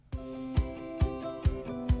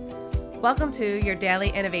Welcome to your Daily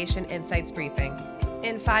Innovation Insights Briefing.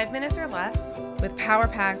 In 5 minutes or less, with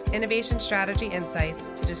power-packed innovation strategy insights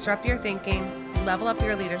to disrupt your thinking, level up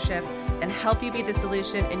your leadership, and help you be the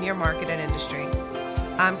solution in your market and industry.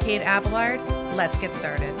 I'm Kate Abelard. Let's get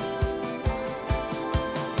started.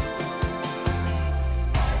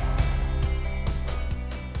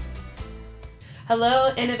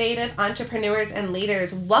 Hello, innovative entrepreneurs and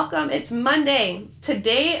leaders. Welcome. It's Monday.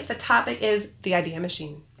 Today, the topic is the idea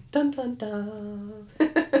machine. Dun, dun, dun.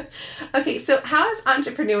 Okay, so how as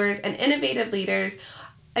entrepreneurs and innovative leaders,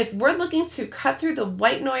 if we're looking to cut through the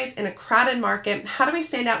white noise in a crowded market, how do we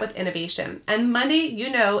stand out with innovation? And Monday,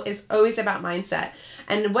 is always about mindset.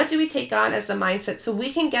 And what do we take on as the mindset so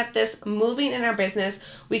we can get this moving in our business?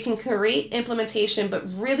 We can create implementation, but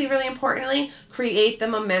really, really importantly, create the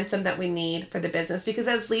momentum that we need for the business. Because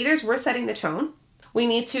as leaders, we're setting the tone. We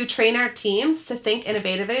need to train our teams to think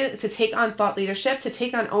innovatively, to take on thought leadership, to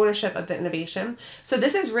take on ownership of the innovation. So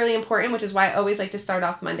this is really important, which is why I always like to start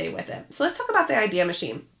off Monday with it. So let's talk about the idea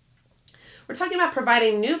machine. We're talking about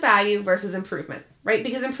providing new value versus improvement, right?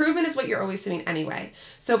 Because improvement is what you're always doing anyway.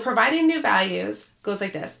 So providing new values goes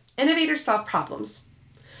like this. Innovators solve problems.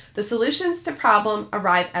 The solutions to problem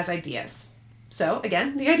arrive as ideas. So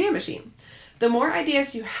again, the idea machine. The more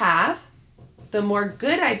ideas you have, the more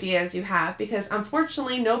good ideas you have, because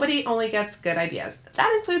unfortunately, nobody only gets good ideas.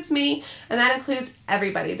 That includes me, and that includes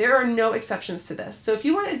everybody. There are no exceptions to this. So if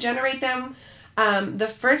you want to generate them, the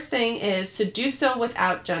first thing is to do so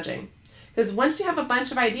without judging. Because once you have a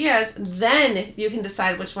bunch of ideas, then you can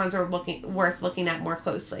decide which ones are worth looking at more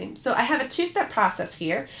closely. So I have a 2-step process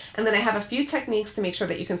here, and then I have a few techniques to make sure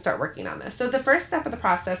that you can start working on this. So the first step of the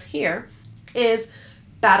process here is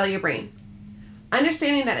battle your brain.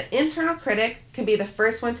 Understanding that an internal critic can be the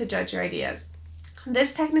first one to judge your ideas.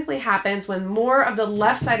 This technically happens when more of the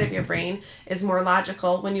left side of your brain is more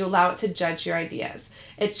logical when you allow it to judge your ideas.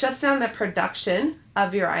 It shuts down the production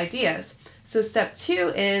of your ideas. So step 2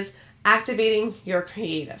 is activating your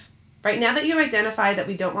creative. Right now that you identify that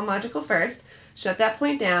we don't want logical first, shut that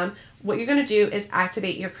point down. What you're going to do is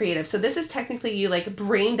activate your creative. So this is technically you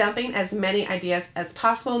brain dumping as many ideas as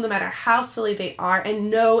possible, no matter how silly they are. And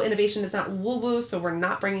no, innovation is not woo-woo, so we're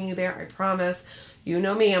not bringing you there, I promise. You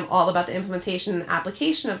know me, I'm all about the implementation and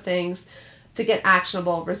application of things to get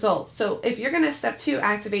actionable results. So if you're going to step 2,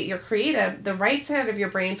 activate your creative, the right side of your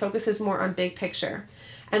brain focuses more on big picture.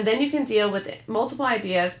 And then you can deal with multiple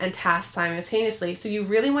ideas and tasks simultaneously. So you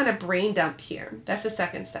really want to brain dump here. That's the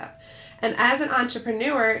second step. And as an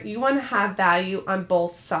entrepreneur, you want to have value on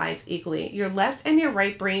both sides equally. Your left and your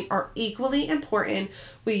right brain are equally important.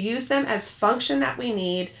 We use them as function that we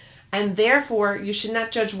need, and therefore you should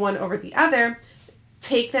not judge one over the other.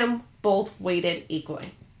 Take them both weighted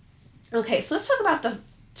equally. Okay, so let's talk about the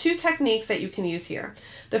 2 techniques that you can use here.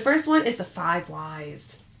 The first one is the 5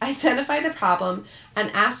 whys. Identify the problem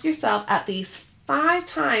and ask yourself at least 5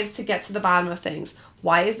 times to get to the bottom of things.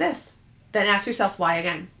 Why is this? Then ask yourself why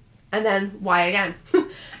again. And then why again?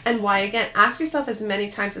 And why again? Ask yourself as many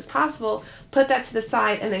times as possible, put that to the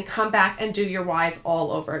side, and then come back and do your whys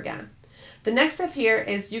all over again. The next step here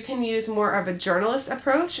is you can use more of a journalist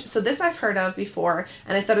approach. So this I've heard of before,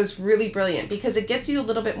 and I thought it was really brilliant because it gets you a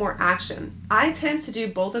little bit more action. I tend to do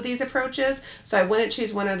both of these approaches, so I wouldn't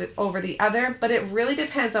choose one over the other, but it really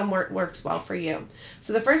depends on what works well for you.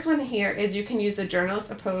 So the first one here is you can use the journalist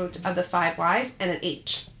approach of the 5 whys and an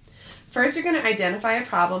H. First, you're going to identify a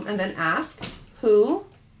problem and then ask who,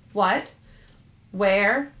 what,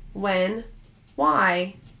 where, when,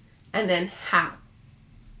 why, and then how.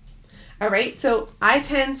 All right, so I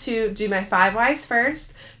tend to do my 5 whys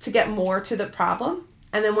first to get more to the problem.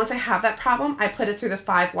 And then once I have that problem, I put it through the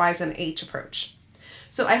 5 whys and H approach.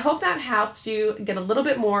 So I hope that helps you get a little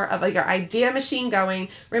bit more of your idea machine going.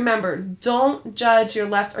 Remember, don't judge your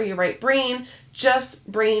left or your right brain, just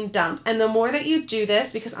brain dump. And the more that you do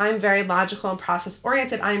this, because I'm very logical and process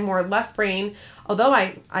oriented, I'm more left brain, although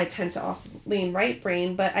I tend to also lean right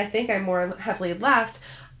brain, but I think I'm more heavily left.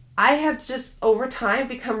 I have just over time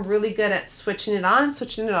become really good at switching it on,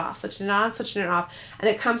 switching it off, switching it on, switching it off, and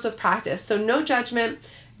it comes with practice. So no judgment,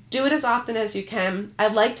 do it as often as you can. I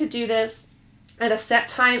like to do this at a set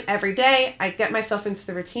time every day. I get myself into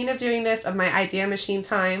the routine of doing this, of my idea machine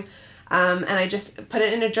time, and I just put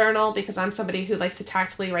it in a journal because I'm somebody who likes to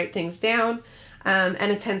tactically write things down,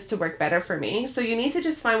 and it tends to work better for me. So you need to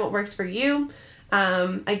just find what works for you.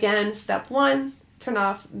 Again, step 1, turn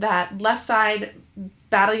off that left side,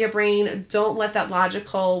 battle your brain. Don't let that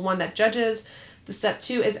logical one that judges. The step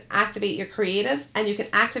 2 is activate your creative, and you can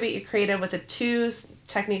activate your creative with the 2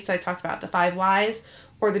 techniques that I talked about, the 5 whys,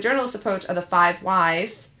 or the journalist approach of the 5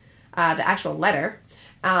 whys, the actual letter,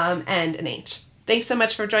 and an H. Thanks so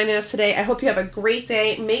much for joining us today. I hope you have a great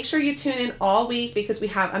day. Make sure you tune in all week because we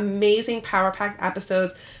have amazing power-packed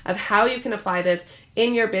episodes of how you can apply this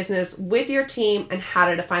in your business with your team and how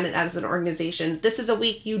to define it as an organization. This is a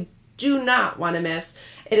week you do not want to miss.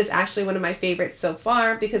 It is actually one of my favorites so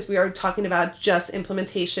far because we are talking about just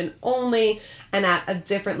implementation only and at a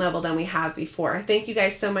different level than we have before. Thank you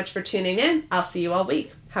guys so much for tuning in. I'll see you all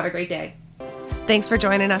week. Have a great day. Thanks for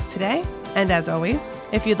joining us today. And as always,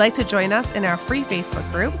 if you'd like to join us in our free Facebook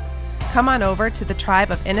group, come on over to the Tribe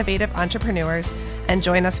of Innovative Entrepreneurs and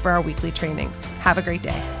join us for our weekly trainings. Have a great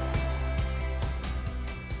day.